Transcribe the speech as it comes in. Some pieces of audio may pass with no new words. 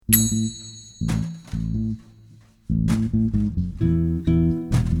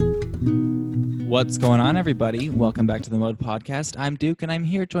What's going on, everybody? Welcome back to the Mode Podcast. I'm Duke, and I'm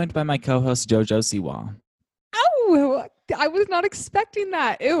here joined by my co-host, Jojo Siwa. Oh, I was not expecting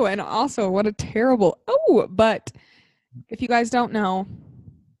that. Ew, and also, what a terrible... Oh, but if you guys don't know...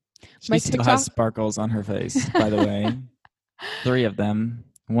 She still has sparkles on her face, by the way. 3 of them.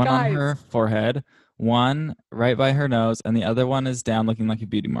 One on her forehead, one right by her nose, and the other one is down looking like a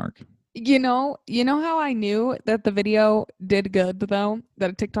beauty mark. You know how I knew that the video did good, though? That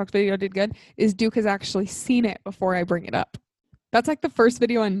a TikTok video did good? Is Duke has actually seen it before I bring it up. That's like the first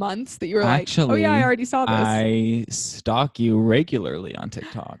video in months that you were actually, like, oh yeah, I already saw this. I stalk you regularly on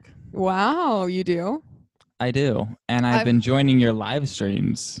TikTok. Wow, you do? I do. And I've been joining your live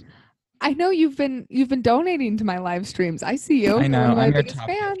streams. I know you've been donating to my live streams. I see you. I know. One of my I'm your biggest top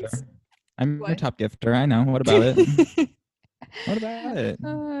fans. gifter. I'm your top gifter. I know. What about it? What about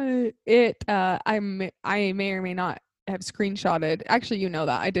it? I may or may not have screenshotted. Actually, you know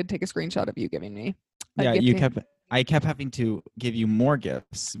that I did take a screenshot of you giving me. Yeah, I kept having to give you more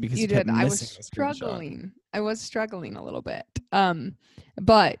gifts because you did. kept I was struggling. I was struggling a little bit.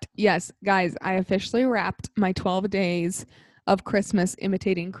 But yes, guys, I officially wrapped my 12 days of Christmas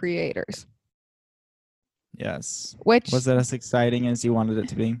imitating creators. Yes. Which was it as exciting as you wanted it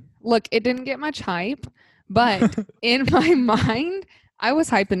to be? Look, it didn't get much hype, but in my mind, I was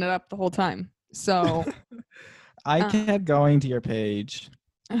hyping it up the whole time. So I kept going to your page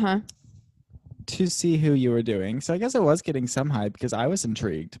to see who you were doing. So I guess I was getting some hype because I was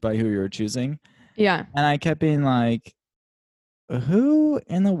intrigued by who you were choosing. Yeah. And I kept being like, who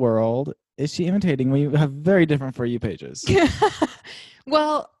in the world is she imitating when you have very different For You pages?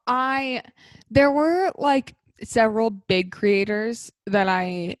 Well, there were like several big creators that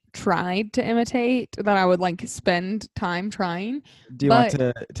I tried to imitate that I would like spend time trying. Do you want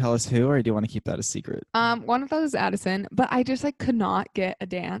to tell us who, or do you want to keep that a secret? One of those is Addison, but I just like could not get a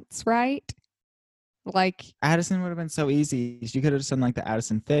dance right. Like Addison would have been so easy. You could have just done like the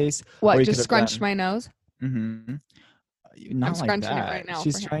Addison face. What? Just scrunched my nose? Mm-hmm. Not I'm like scrunching that. it right now.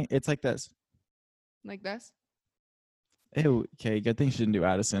 She's trying. It's like this. Like this? Ew, okay, good thing she didn't do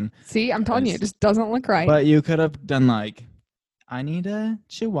Addison. See, I'm telling you, it just doesn't look right. But you could have done like, I need a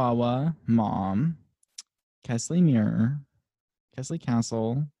Chihuahua mom, Kaestle mirror,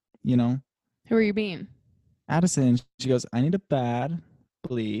 Kaestle, you know. Who are you being? Addison. She goes, I need a bad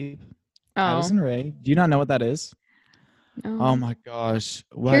bleep. Oh. Addison Rae. Do you not know what that is? No. Oh my gosh.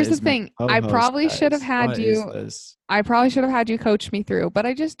 Here's the thing. I probably should have had you. I probably should have had you coach me through, but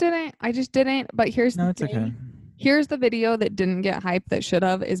I just didn't. But here's the thing. Okay. Here's the video that didn't get hype that should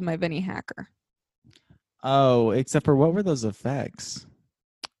have is my Vinny hacker. Oh, except for what were those effects?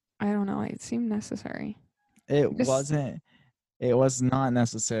 I don't know. It seemed necessary. It wasn't. It was not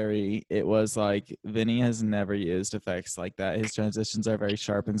necessary. It was like Vinny has never used effects like that. His transitions are very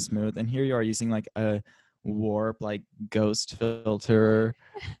sharp and smooth. And here you are using like a warp, like ghost filter,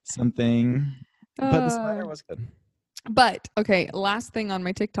 something. But the spider was good. But okay, last thing on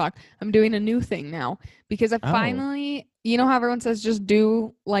my TikTok, I'm doing a new thing now because I finally, you know how everyone says just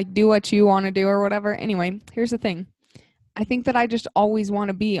do what you want to do or whatever. Anyway, here's the thing. I think that I just always want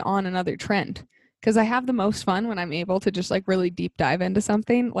to be on another trend because I have the most fun when I'm able to just like really deep dive into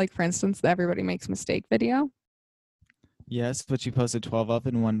something. Like for instance, the Everybody Makes a Mistake video. Yes, but you posted 12 up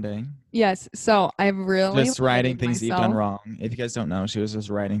in one day. Yes, so I've really just writing things that you've done wrong. If you guys don't know, she was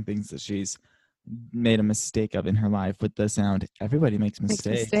just writing things that she's made a mistake of in her life with the sound Everybody Makes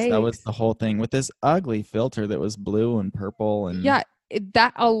Mistakes. That was the whole thing with this ugly filter that was blue and purple and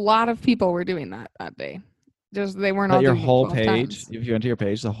that a lot of people were doing that day. Just they weren't all your doing whole it page. Times. If you went to your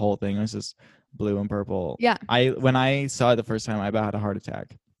page, the whole thing was just blue and purple. Yeah. When I saw it the first time, I about had a heart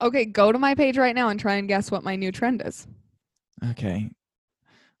attack. Okay, go to my page right now and try and guess what my new trend is. Okay.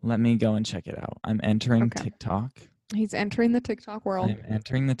 Let me go and check it out. I'm entering TikTok. He's entering the TikTok world. I'm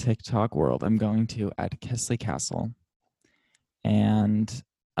entering the TikTok world. I'm going to at Kaestle. And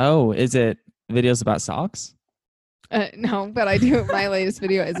is it videos about socks? No, but I do. My latest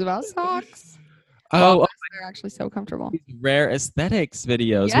video is about socks. They're actually so comfortable. Rare aesthetics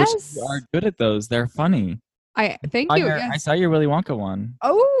videos, yes. Which you are good at those. They're funny. Thank you. I saw your Willy Wonka one.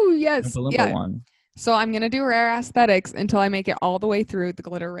 Oh yes, Oompa one. So I'm gonna do rare aesthetics until I make it all the way through the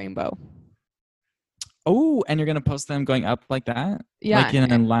glitter rainbow. Oh, and you're gonna post them going up like that? Yeah. Like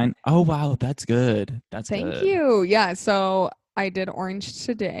in a line. Oh wow, that's good. Thank you. Yeah. So I did orange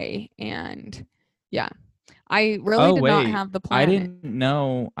today, and yeah, I really did not have the plan. I didn't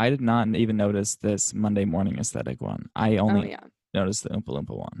know. I did not even notice this Monday morning aesthetic one. I only noticed the Oompa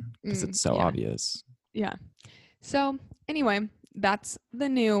Loompa one because it's so obvious. Yeah. So anyway, that's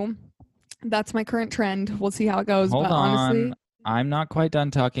my current trend. We'll see how it goes. Hold But on. honestly, I'm not quite done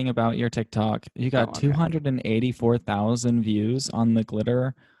talking about your TikTok. You got okay. 284,000 views on the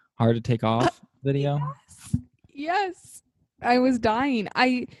glitter hard to take off video. Yes. I was dying.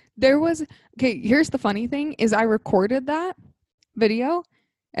 Here's the funny thing is I recorded that video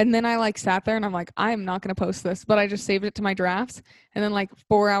and then I like sat there and I'm like, I'm not going to post this, but I just saved it to my drafts. And then like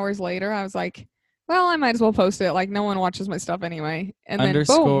 4 hours later, I was like, well, I might as well post it. Like no one watches my stuff anyway. And then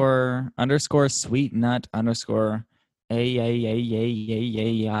boom. Underscore sweet nut underscore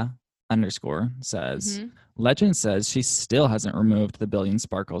underscore says, Legend says she still hasn't removed the billion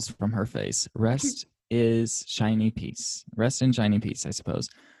sparkles from her face. Rest in shiny peace, I suppose.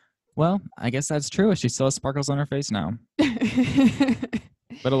 Well, I guess that's true. She still has sparkles on her face now.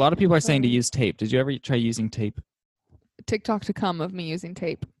 But a lot of people are saying to use tape. Did you ever try using tape? TikTok to come of me using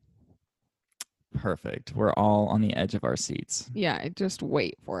tape. Perfect. We're all on the edge of our seats. Yeah, just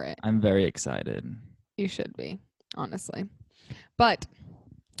wait for it. I'm very excited. You should be, honestly. But,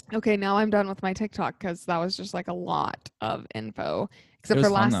 okay, now I'm done with my TikTok because that was just like a lot of info. Except for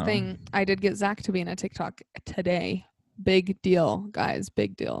last thing, I did get Zach to be in a TikTok today. Big deal, guys.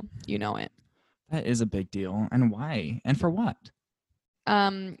 Big deal. You know it. That is a big deal. And why? And for what?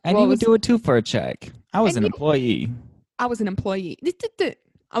 And you would do it too for a check. I was an employee. I was an employee.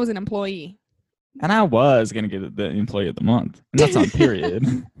 I was an employee. And I was going to get the employee of the month. And that's on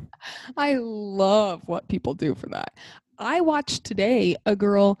period. I love what people do for that. I watched today a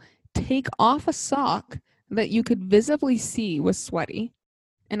girl take off a sock that you could visibly see was sweaty.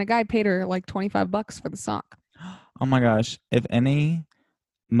 And a guy paid her like $25 for the sock. Oh my gosh. If any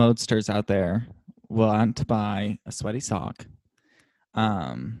modesters out there want to buy a sweaty sock,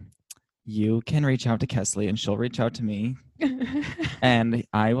 you can reach out to Kaestle and she'll reach out to me and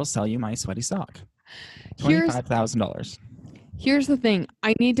I will sell you my sweaty sock. $25,000. Here's the thing.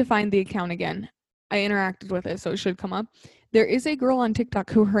 I need to find the account again. I interacted with it, so it should come up. There is a girl on TikTok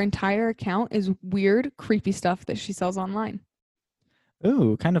who her entire account is weird, creepy stuff that she sells online.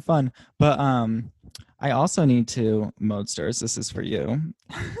 Ooh, kind of fun. But I also need to, Modesters, this is for you.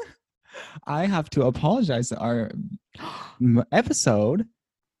 I have to apologize that our episode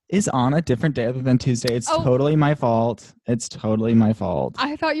is on a different day other than Tuesday. It's totally my fault. It's totally my fault.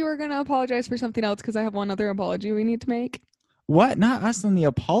 I thought you were going to apologize for something else because I have one other apology we need to make. What? Not us on the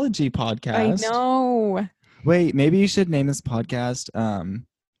apology podcast. I know. Wait, maybe you should name this podcast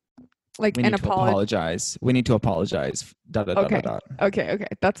like we need to apologize. We need to apologize. Okay.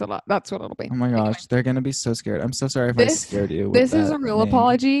 That's what it'll be. Oh my gosh, anyway. They're gonna be so scared. I'm so sorry if I scared you. This is a real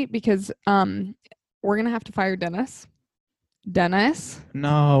apology because we're gonna have to fire Dennis.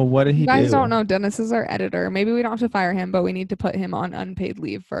 No, what did he do? You guys don't know Dennis is our editor. Maybe we don't have to fire him, but we need to put him on unpaid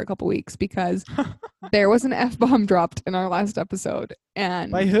leave for a couple weeks because there was an F-bomb dropped in our last episode.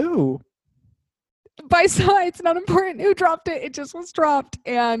 And by who? By it's not important who dropped it. It just was dropped.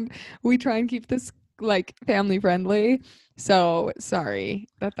 And we try and keep this like family friendly. So sorry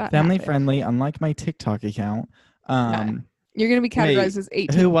that family happened. Friendly, unlike my TikTok account. You're going to be categorized as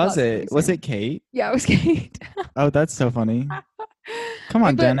 18. Who was it? Was it Kate? Yeah, it was Kate. Oh, that's so funny. Come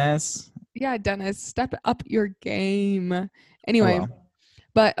on, Dennis. Yeah, Dennis, step up your game. Anyway,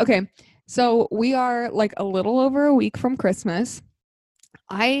 but okay. So we are like a little over a week from Christmas.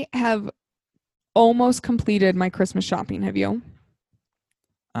 I have almost completed my Christmas shopping. Have you?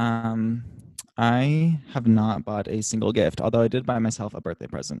 I have not bought a single gift, although I did buy myself a birthday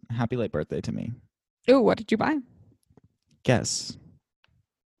present. Happy late birthday to me. Oh, what did you buy? Guess.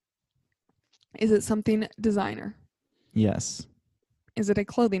 Is it something designer? Yes. Is it a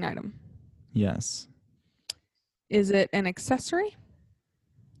clothing item? Yes. Is it an accessory?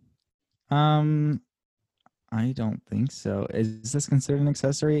 I don't think so. Is this considered an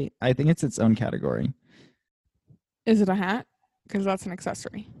accessory? I think it's its own category. Is it a hat? Because that's an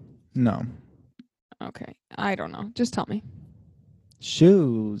accessory. No. Okay. I don't know. Just tell me.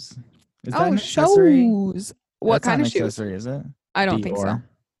 Shoes. Is that an accessory? Shoes. What kind of shoes? Accessory, is it? I don't think so.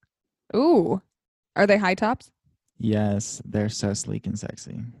 Ooh. Are they high tops? Yes. They're so sleek and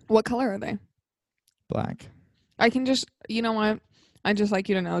sexy. What color are they? Black. I can just, you know what? I'd just like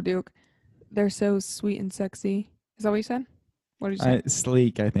you to know, Duke. They're so sweet and sexy. Is that what you said? What did you say?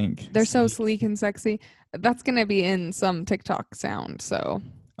 Sleek, I think. They're so sleek and sexy. That's going to be in some TikTok sound, so.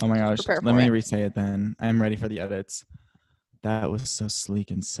 Oh my gosh. Let me re-say it then. I'm ready for the edits. That was so sleek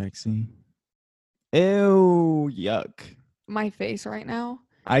and sexy. Ew, yuck. My face right now.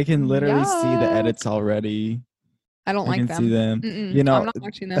 I can literally see the edits already. I don't like them. I can see them. Mm-mm. You know, I'm not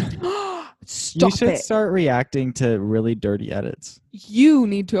watching them. Stop you should start reacting to really dirty edits. You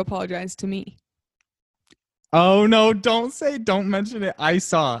need to apologize to me. Oh no, don't mention it. I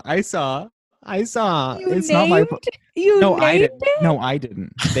saw. You It's not my fault. named you No, I named didn't. it? No, I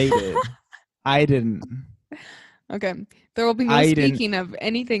didn't. They did. I didn't. Okay. There will be no I didn't. speaking of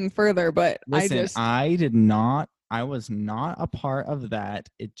anything further, but Listen, I did not. I was not a part of that.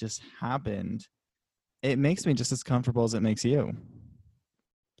 It just happened. It makes me just as comfortable as it makes you.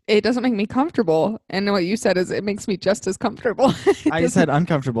 it doesn't make me comfortable. And what you said is it makes me just as comfortable. It I said doesn't.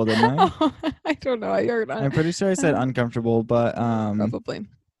 uncomfortable, didn't I? Oh, I don't know. I heard I'm pretty sure I said uncomfortable, but probably.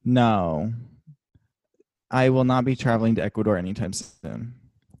 no. I will not be traveling to Ecuador anytime soon.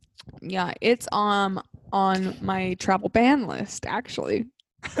 Yeah, it's on my travel ban list actually.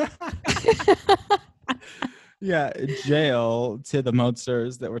 Yeah, jail to the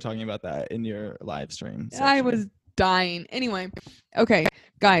modsters that were talking about that in your live stream section. I was dying. Anyway, okay,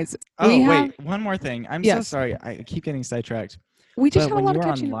 guys. Wait, one more thing. I'm so Yes. sorry. I keep getting sidetracked. We just But have when a lot you of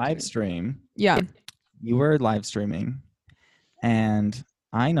were on catching up to live do. stream, Yeah. you were live streaming, and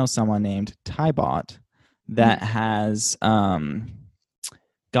I know someone named Tybot that has gotten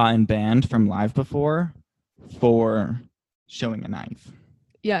banned from live before for showing a knife.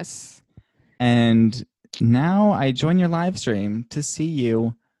 Yes. And now I join your live stream to see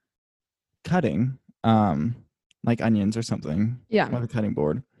you cutting like onions or something. Yeah. With a cutting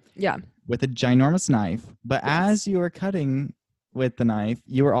board. Yeah. With a ginormous knife. But Yes. as you were cutting with the knife,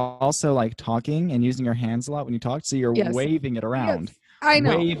 you were also like talking and using your hands a lot when you talked. So you're Yes. waving it around. Yes. I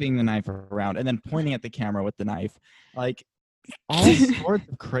know. Waving the knife around and then pointing at the camera with the knife. Like all sorts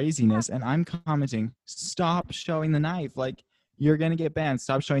of craziness. And I'm commenting, stop showing the knife. Like, you're going to get banned.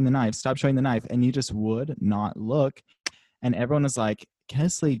 Stop showing the knife. Stop showing the knife. And you just would not look. And everyone was like,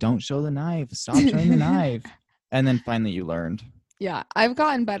 Kaestle, don't show the knife. Stop showing the knife. And then finally you learned. Yeah, I've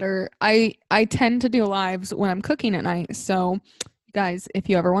gotten better. I tend to do lives when I'm cooking at night. So, guys, if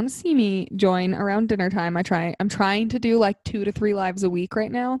you ever want to see me, join around dinner time. I'm trying to do like 2 to 3 lives a week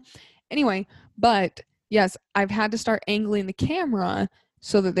right now. Anyway, but yes, I've had to start angling the camera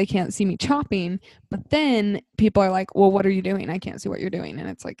so that they can't see me chopping. But then people are like, well, what are you doing? I can't see what you're doing. And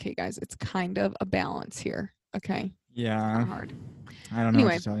it's like, hey, guys, it's kind of a balance here. Okay. Yeah. It's hard. I don't know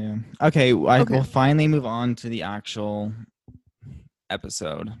what to tell you. Okay, Okay. will finally move on to the actual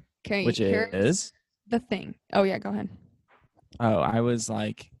episode. Okay. Which is the thing. Oh, yeah, go ahead. Oh, I was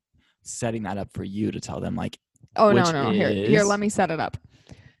like setting that up for you to tell them, like, oh, no. Here, let me set it up.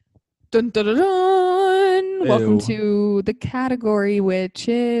 Dun, dun, dun, dun. Welcome to the category, which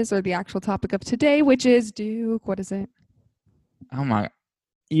is, or the actual topic of today, which is Duke. What is it? Oh my,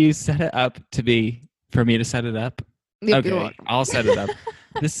 you set it up to be for me to set it up? Okay, I'll set it up.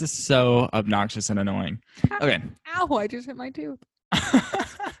 This is so obnoxious and annoying. Okay. Ow, I just hit my tooth.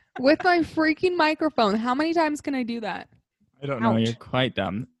 With my freaking microphone. How many times can I do that? I don't know. You're quite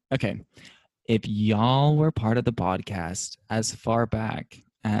dumb. Okay. If y'all were part of the podcast as far back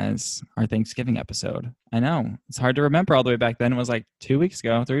as our Thanksgiving episode, I know it's hard to remember all the way back then. It was like 2 weeks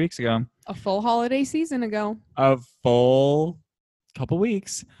ago, 3 weeks ago. A full holiday season ago. A full couple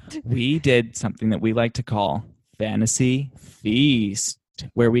weeks. We did something that we like to call Fantasy Feast,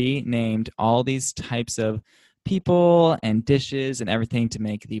 where we named all these types of people and dishes and everything to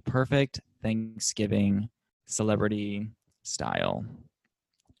make the perfect Thanksgiving celebrity style.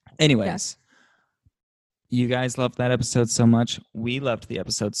 Anyways, yes. You guys loved that episode so much. We loved the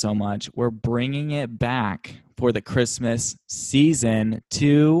episode so much. We're bringing it back for the Christmas season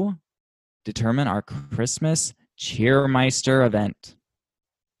to determine our Christmas Cheermeister event.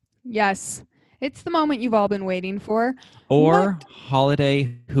 Yes. It's the moment you've all been waiting for. Or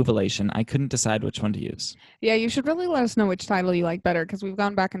holiday Whovelation. I couldn't decide which one to use. Yeah, you should really let us know which title you like better because we've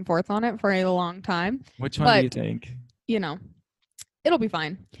gone back and forth on it for a long time. Which one do you think? You know, it'll be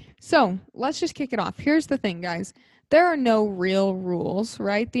fine. So let's just kick it off. Here's the thing, guys. There are no real rules,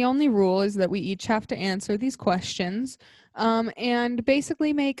 right? The only rule is that we each have to answer these questions and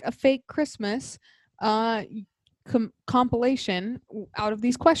basically make a fake Christmas compilation out of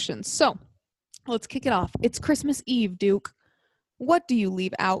these questions. So let's kick it off. It's Christmas Eve, Duke. What do you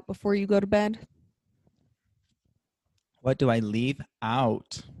leave out before you go to bed? What do I leave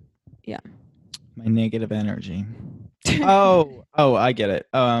out? Yeah. My negative energy. Oh, I get it.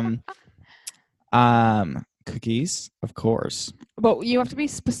 Cookies, of course. But you have to be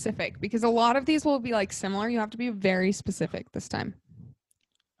specific because a lot of these will be like similar. You have to be very specific this time.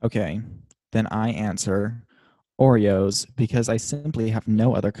 Okay. Then I answer Oreos because I simply have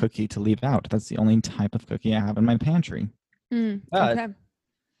no other cookie to leave out. That's the only type of cookie I have in my pantry. Okay.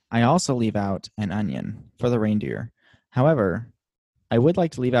 I also leave out an onion for the reindeer. However, I would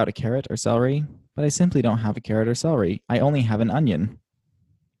like to leave out a carrot or celery, but I simply don't have a carrot or celery. I only have an onion.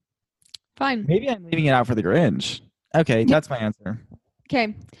 Fine. Maybe I'm leaving it out for the Grinch. Okay, that's my answer.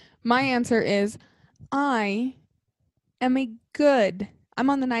 Okay. My answer is I am I'm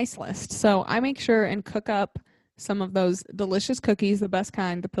on the nice list. So I make sure and cook up some of those delicious cookies, the best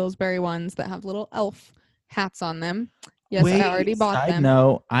kind, the Pillsbury ones that have little elf hats on them. Yes, I already Wait, bought side them.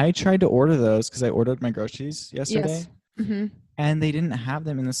 note, I tried to order those because I ordered my groceries yesterday. Yes. Mm-hmm. And they didn't have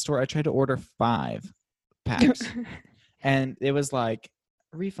them in the store. I tried to order 5 packs. And it was like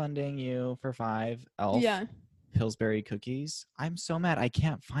refunding you for 5 elf Yeah. Pillsbury cookies. I'm so mad. I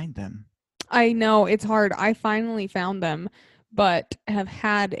can't find them. I know it's hard. I finally found them, but have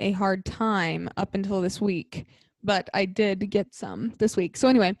had a hard time up until this week. But I did get some this week. So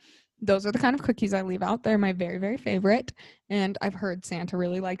anyway, those are the kind of cookies I leave out. They're my very, very favorite. And I've heard Santa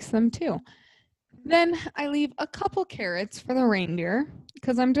really likes them too. Then I leave a couple carrots for the reindeer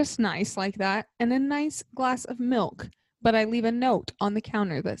because I'm just nice like that, and a nice glass of milk. But I leave a note on the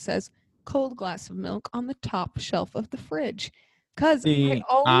counter that says cold glass of milk on the top shelf of the fridge. Because See,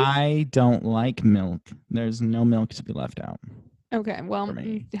 I don't like milk. There's no milk to be left out. Okay, well,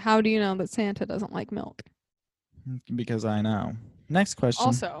 how do you know that Santa doesn't like milk? Because I know. Next question.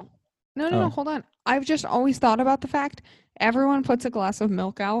 Also, no, hold on. I've just always thought about the fact everyone puts a glass of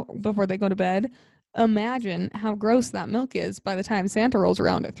milk out before they go to bed. Imagine how gross that milk is by the time Santa rolls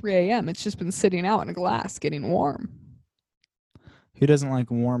around at 3 a.m. It's just been sitting out in a glass getting warm. Who doesn't like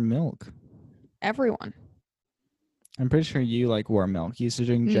warm milk? Everyone. I'm pretty sure you like warm milk. You used to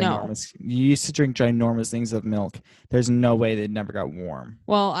drink ginormous things of milk. There's no way they never got warm.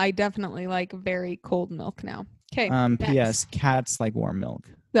 Well, I definitely like very cold milk now. Okay. P.S. Cats like warm milk.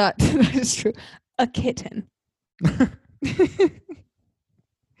 That is true. A kitten. What's the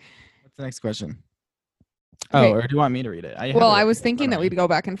next question? Okay. Oh, or do you want me to read it? I was thinking that we'd go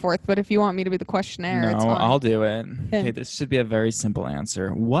back and forth, but if you want me to be the questionnaire, it's fine. I'll do it. Okay, this should be a very simple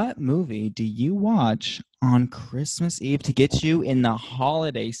answer. What movie do you watch on Christmas Eve to get you in the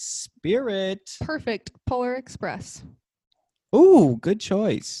holiday spirit? Perfect. Polar Express. Ooh, good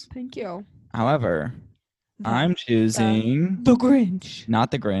choice. Thank you. However, I'm choosing The Grinch. Not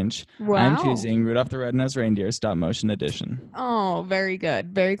The Grinch. Wow. I'm choosing Rudolph the Red-Nosed Reindeer stop motion edition. Oh, very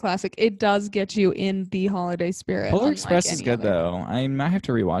good. Very classic. It does get you in the holiday spirit. Polar Express is good though. I might have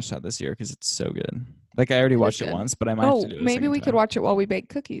to rewatch that this year because it's so good. Like I already watched it once, but I might have to do it. Maybe we could watch it while we bake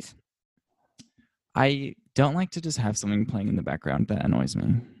cookies. I don't like to just have something playing in the background. That annoys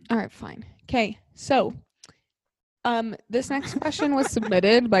me. All right, fine. Okay, so this next question was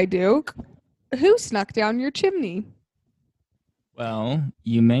submitted by Duke. Who snuck down your chimney? Well,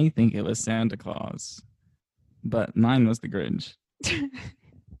 you may think it was Santa Claus, but mine was the Grinch.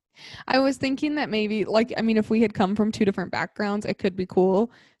 I was thinking that maybe, if we had come from 2 different backgrounds, it could be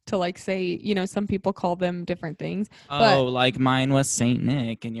cool to say, some people call them different things. Like mine was Saint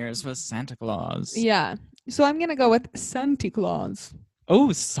Nick and yours was Santa Claus. Yeah. So I'm going to go with Santa Claus.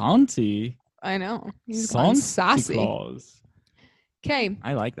 Oh, Santi. I know. He's Santa Claus. Okay.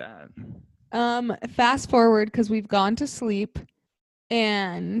 I like that. Fast forward because we've gone to sleep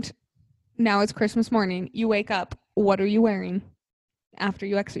and now it's Christmas morning. You wake up. What are you wearing after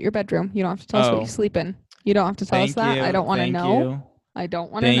you exit your bedroom? You don't have to tell us what you sleep in. You don't have to tell us that. I don't want to know. I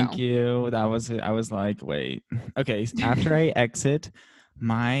don't want to know. Thank you. That was it. I was like, wait. Okay. After I exit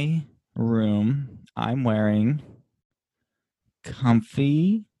my room, I'm wearing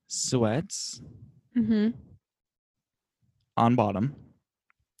comfy sweats on bottom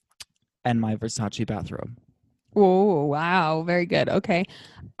and my Versace bathrobe. Oh, wow. Very good. Okay.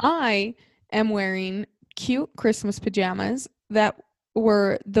 I am wearing cute Christmas pajamas that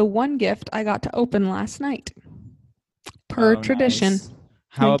were the one gift I got to open last night. Per tradition. Nice.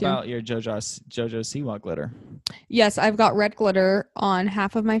 How about your JoJo Siwa glitter? Yes, I've got red glitter on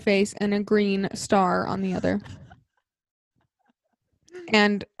half of my face and a green star on the other.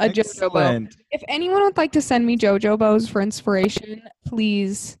 And a JoJo bow. If anyone would like to send me JoJo bows for inspiration,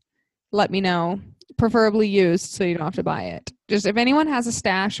 please let me know. Preferably used so you don't have to buy it. Just if anyone has a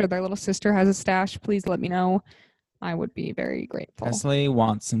stash or their little sister has a stash, please let me know. I would be very grateful. Kaestle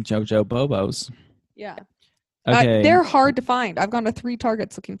wants some JoJo Bobos. Yeah. Okay. They're hard to find. I've gone to 3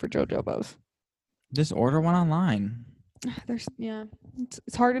 Targets looking for JoJo bows. Just order one online.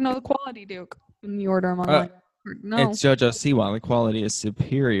 It's hard to know the quality, Duke, when you order them online. No. It's JoJo Siwa. The quality is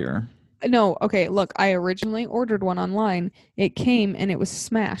superior. No, okay, look, I originally ordered one online. It came and it was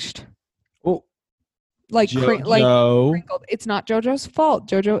smashed. Oh. Crinkled. It's not JoJo's fault.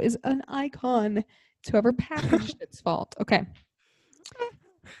 JoJo is an icon. It's whoever packaged its fault. Okay.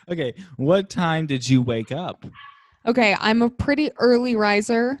 Okay, what time did you wake up? Okay, I'm a pretty early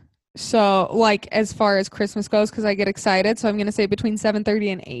riser. So, as far as Christmas goes, because I get excited. So I'm going to say between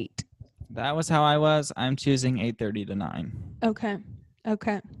 7:30 and 8. That was how I was. I'm choosing 8:30 to 9. Okay.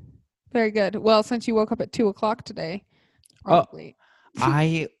 Okay. Very good. Well, since you woke up at 2:00 today, Oh, probably.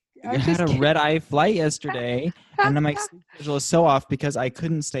 I I'm had just a kidding. red-eye flight yesterday, and then my sleep schedule is so off because I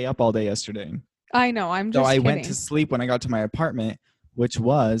couldn't stay up all day yesterday. I know. I'm So just I went to kidding. sleep when I got to my apartment, which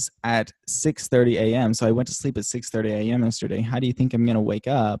was at 6:30 a.m. So I went to sleep at 6:30 a.m. yesterday. How do you think I'm gonna wake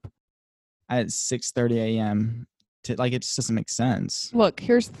up at 6:30 a.m. to like it just doesn't make sense. Look,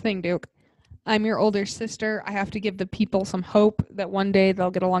 here's the thing, Duke. I'm your older sister. I have to give the people some hope that one day they'll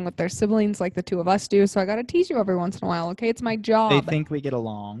get along with their siblings like the two of us do. So I got to tease you every once in a while, okay? It's my They job. think we get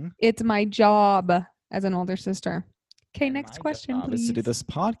along. It's my job as an older sister. Okay, And next my question, job is to do please. this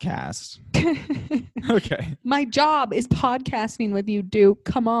podcast. Okay. My job is podcasting with you, Duke.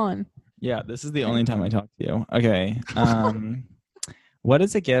 Come on. Yeah, this is the only time I talk to you. Okay. What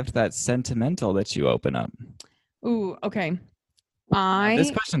is a gift that's sentimental that you open up? Ooh, okay. Now,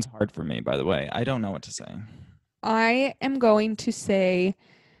 this question's hard for me, by the way. I don't know what to say. I am going to say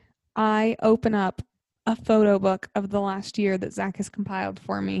I open up a photo book of the last year that Zach has compiled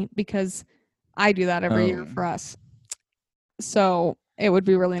for me because I do that every year for us. So it would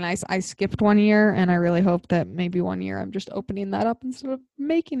be really nice. I skipped one year and I really hope that maybe one year I'm just opening that up instead of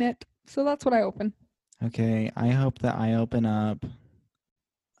making it. So that's what I open. Okay, I hope that I open up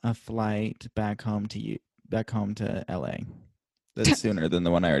a flight back home to LA. That's sooner than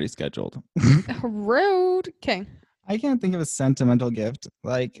the one I already scheduled. Rude. Okay. I can't think of a sentimental gift.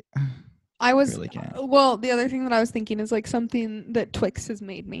 Like I was really can't. Well, the other thing that I was thinking is like something that Twix has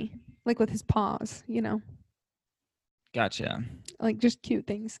made me, like with his paws, you know. Gotcha. Like just cute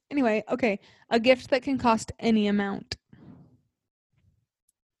things. Anyway, okay. A gift that can cost any amount.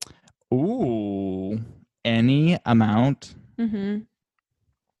 Ooh, any amount. Mm-hmm.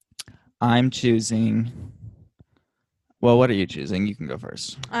 I'm choosing. Well, what are you choosing? You can go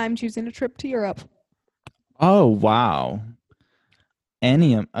first. I'm choosing a trip to Europe. Oh, wow.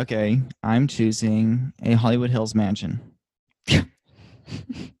 Okay, I'm choosing a Hollywood Hills mansion.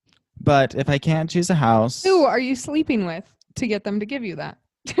 But if I can't choose a house. Who are you sleeping with to get them to give you that?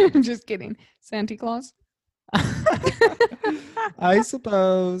 I'm just kidding. Santa Claus? I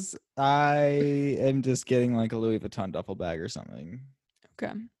suppose I am just getting like a Louis Vuitton duffel bag or something.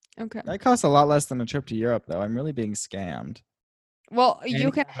 Okay. Okay. That costs a lot less than a trip to Europe, though. I'm really being scammed. Well, you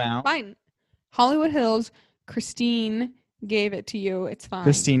Any can. amount? Fine. Hollywood Hills, Christine gave it to you. It's fine.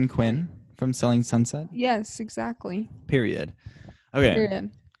 Christine Quinn from Selling Sunset? Yes, exactly. Period. Okay. Period.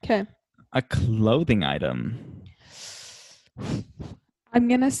 Okay. A clothing item. I'm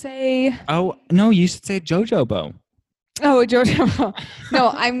going to say. Oh, no, you should say Jojobo. Oh, Jojo. No,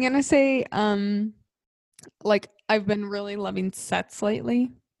 I'm going to say, like, I've been really loving sets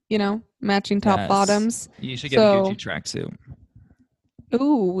lately, you know, matching top bottoms. You should get a Gucci tracksuit.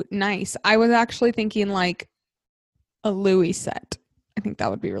 Ooh, nice. I was actually thinking like a Louis set. I think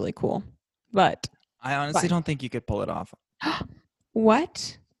that would be really cool. But I honestly don't think you could pull it off.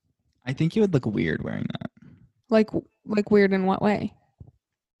 What? I think you would look weird wearing that. Like weird in what way?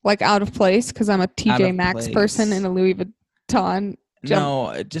 Like out of place because I'm a TJ Maxx person in a Louis Vuitton.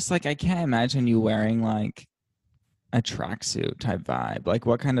 No, just like I can't imagine you wearing like a tracksuit type vibe. Like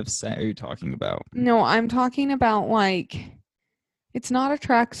what kind of set are you talking about? No, I'm talking about like it's not a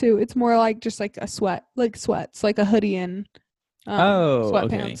tracksuit. It's more like just like a sweats, like a hoodie and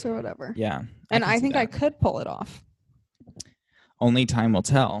sweatpants or whatever. Yeah. And I think I could pull it off. Only time will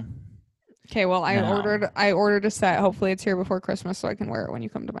tell. Okay, well, I ordered a set. Hopefully it's here before Christmas so I can wear it when you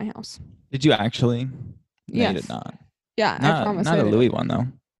come to my house. Did you actually? Yes. No, you did not. Yeah, I promise. Not a Louis one though.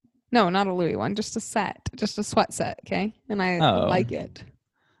 No, not a Louis one. Just a set. Just a sweat set, okay? And I like it.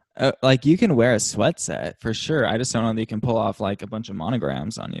 Like you can wear a sweat set for sure. I just don't know that you can pull off like a bunch of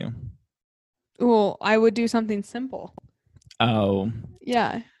monograms on you. Well, I would do something simple. Oh.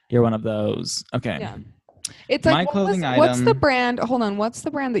 Yeah. You're one of those. Okay. Yeah. It's like my clothing item. What's the brand? Hold on. What's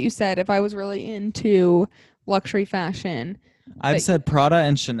the brand that you said if I was really into luxury fashion? I've said Prada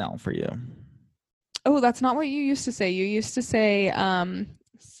and Chanel for you. Oh, that's not what you used to say. You used to say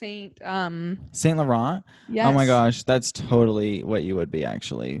Saint Laurent? Yes. Oh my gosh, that's totally what you would be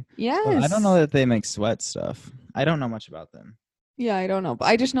actually. Yes. Well, I don't know that they make sweat stuff. I don't know much about them. Yeah, I don't know. But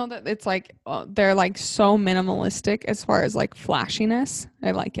I just know that it's like they're like so minimalistic as far as like flashiness.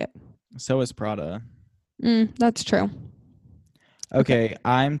 I like it. So is Prada. That's true. Okay,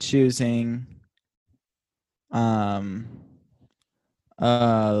 I'm choosing Louis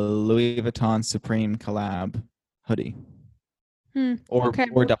Vuitton Supreme collab hoodie. Or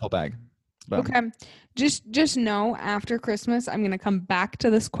duffel bag. Boom. Okay. Just know after Christmas I'm going to come back to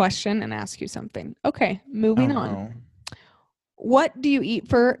this question and ask you something. Okay, moving on. What do you eat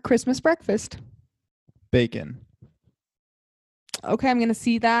for Christmas breakfast? Bacon. Okay, I'm going to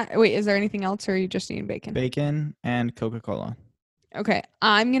see that. Wait, is there anything else or are you just eating bacon? Bacon and Coca-Cola. Okay,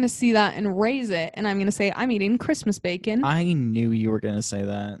 I'm going to see that and raise it, and I'm going to say I'm eating Christmas bacon. I knew you were going to say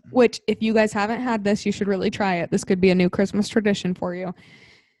that. Which, if you guys haven't had this, you should really try it. This could be a new Christmas tradition for you.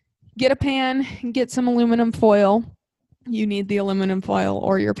 Get a pan, get some aluminum foil. You need the aluminum foil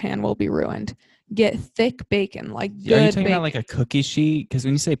or your pan will be ruined. Get thick bacon, like good Are you talking bacon. about like a cookie sheet? Because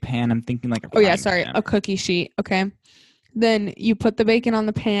when you say pan, I'm thinking like a pan. A cookie sheet. Okay. Then you put the bacon on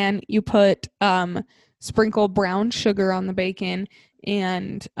the pan. You put sprinkle brown sugar on the bacon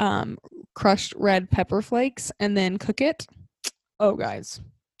and crushed red pepper flakes, and then cook it. Oh, guys,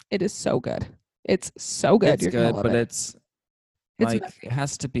 it is so good. It's so good. It's good, but it's like it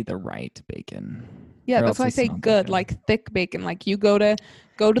has to be the right bacon. Yeah, that's why I say good, like thick bacon. Like you go to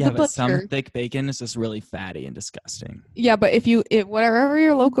the butcher. Some thick bacon is just really fatty and disgusting. Yeah, but whatever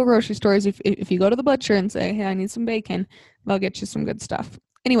your local grocery store is, if you go to the butcher and say, "Hey, I need some bacon," they'll get you some good stuff.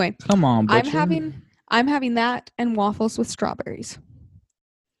 Anyway, come on, butcher. I'm having that and waffles with strawberries.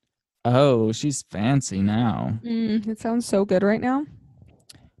 Oh, she's fancy now. It sounds so good right now.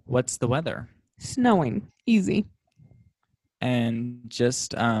 What's the weather? Snowing. Easy. And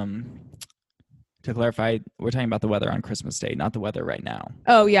just to clarify, we're talking about the weather on Christmas Day, not the weather right now.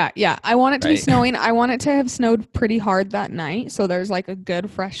 Oh, yeah. I want it to be snowing. I want it to have snowed pretty hard that night, so there's like a good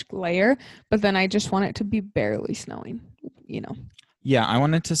fresh layer, but then I just want it to be barely snowing, you know. Yeah, I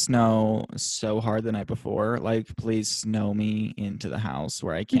want it to snow so hard the night before. Like, please snow me into the house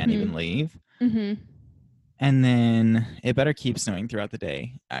where I can't even leave. Mm-hmm. And then it better keep snowing throughout the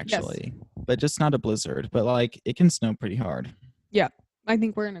day, actually. Yes. But just not a blizzard. But, like, it can snow pretty hard. Yeah. I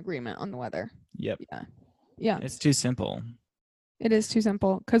think we're in agreement on the weather. Yep. Yeah. It's too simple. It is too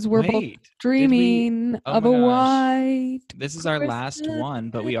simple because we're both dreaming of a white This is our last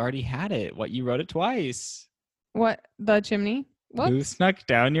one, but we already had it. What? You wrote it twice. What? The chimney? What? Who snuck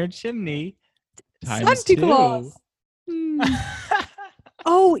down your chimney? Santa Claus.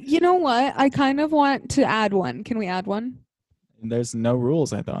 Oh, you know what? I kind of want to add one. Can we add one? There's no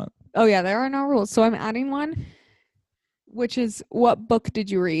rules, I thought. Oh, yeah, there are no rules. So I'm adding one, which is, what book did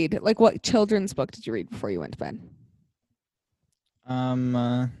you read? Like, what children's book did you read before you went to bed?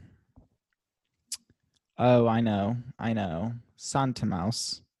 Oh, I know. Santa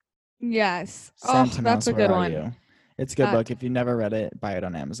Mouse. Yes. Santa Mouse, that's a good one. You? It's a good book. If you've never read it, buy it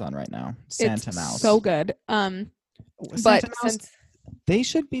on Amazon right now. Santa Mouse. So good. But since they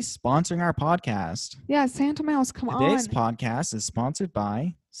should be sponsoring our podcast. Yeah, Santa Mouse, come on. Today's podcast is sponsored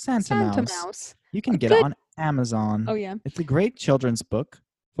by Santa Mouse. You can get it on Amazon. Oh, yeah. It's a great children's book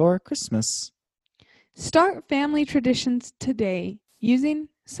for Christmas. Start family traditions today using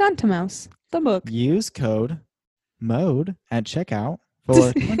Santa Mouse, the book. Use code MODE at checkout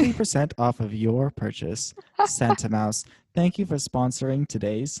for 20% off of your purchase. Santa Mouse, thank you for sponsoring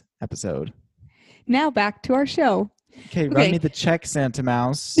today's episode. Now back to our show. Okay, run me the check, Santa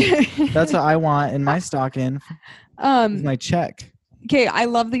Mouse. That's what I want in my stocking. My check. Okay, I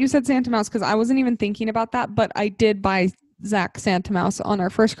love that you said Santa Mouse because I wasn't even thinking about that, but I did buy Zach Santa Mouse on our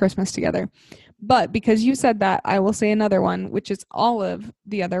first Christmas together. But because you said that, I will say another one, which is Olive,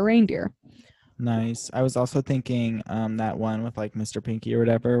 the other reindeer. Nice. I was also thinking that one with like Mr. Pinky or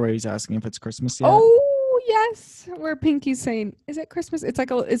whatever, where he's asking if it's Christmas yet. Oh, yes. Where Pinky's saying, is it Christmas? It's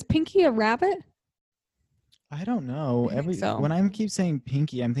like, is Pinky a rabbit? I don't know. When I keep saying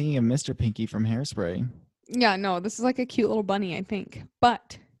Pinky, I'm thinking of Mr. Pinky from Hairspray. Yeah, no, this is like a cute little bunny, I think.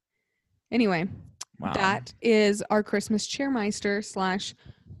 But anyway, that is our Christmas cheermeister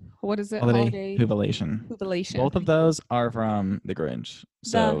 / what is it? Holiday Jubilation. Both of those are from The Grinch.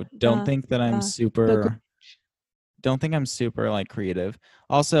 So don't think that I'm super like creative.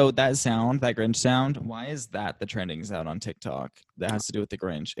 Also, that Grinch sound, why is that the trending sound on TikTok? That has to do with The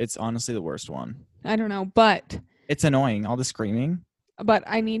Grinch. It's honestly the worst one. I don't know, but it's annoying, all the screaming. But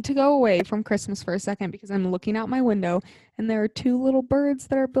I need to go away from Christmas for a second because I'm looking out my window and there are 2 little birds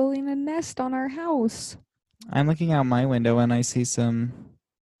that are building a nest on our house. I'm looking out my window and I see some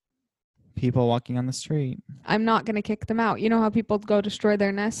people walking on the street. I'm not going to kick them out. You know how people go destroy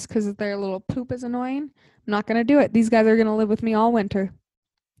their nests because their little poop is annoying? I'm not going to do it. These guys are going to live with me all winter.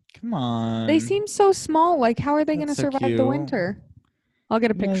 Come on. They seem so small. Like, how are they going to survive the winter? I'll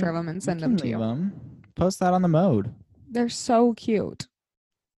get a picture of them and send them to you. Post that on the mode. They're so cute.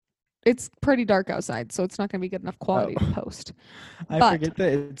 It's pretty dark outside, so it's not going to be good enough quality to post. I forget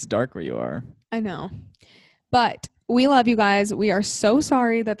that it's dark where you are. I know. But we love you guys. We are so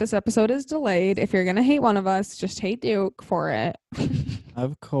sorry that this episode is delayed. If you're going to hate one of us, just hate Duke for it.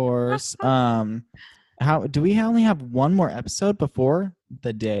 Of course. How do we only have one more episode before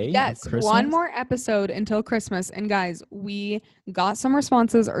the day of Yes, one Christmas? more episode until Christmas. And guys, we got some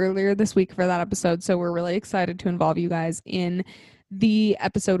responses earlier this week for that episode. So we're really excited to involve you guys in the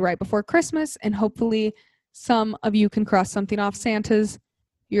episode right before Christmas. And hopefully, some of you can cross something off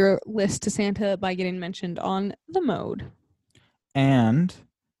your list to Santa by getting mentioned on the mode. And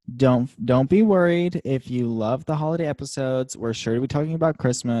don't be worried if you love the holiday episodes. We're sure to be talking about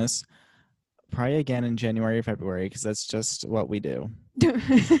Christmas. Probably again in January or February, because that's just what we do.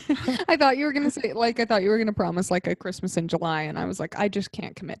 I thought you were gonna promise like a Christmas in July, and I was like, I just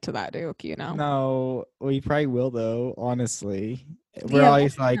can't commit to that, Duke. No, we probably will though. Honestly, we're Yeah,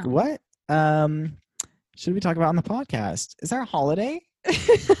 always like, what? Should we talk about on the podcast? Is there a holiday?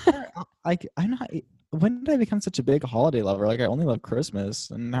 Like, I'm not. When did I become such a big holiday lover? Like, I only love Christmas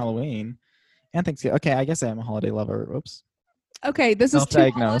and Halloween and Thanksgiving. Okay, I guess I am a holiday lover. Oops. Okay, this is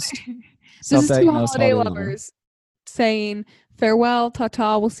Self-diagnosed. This is two Self-diagnosed holiday holiday lover. lovers saying farewell,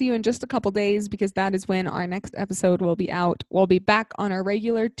 ta-ta. We'll see you in just a couple days because that is when our next episode will be out. We'll be back on our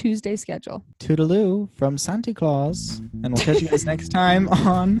regular Tuesday schedule. Toodaloo from Santa Claus. And we'll catch you guys next time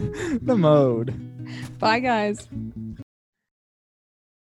on The Mode. Bye, guys.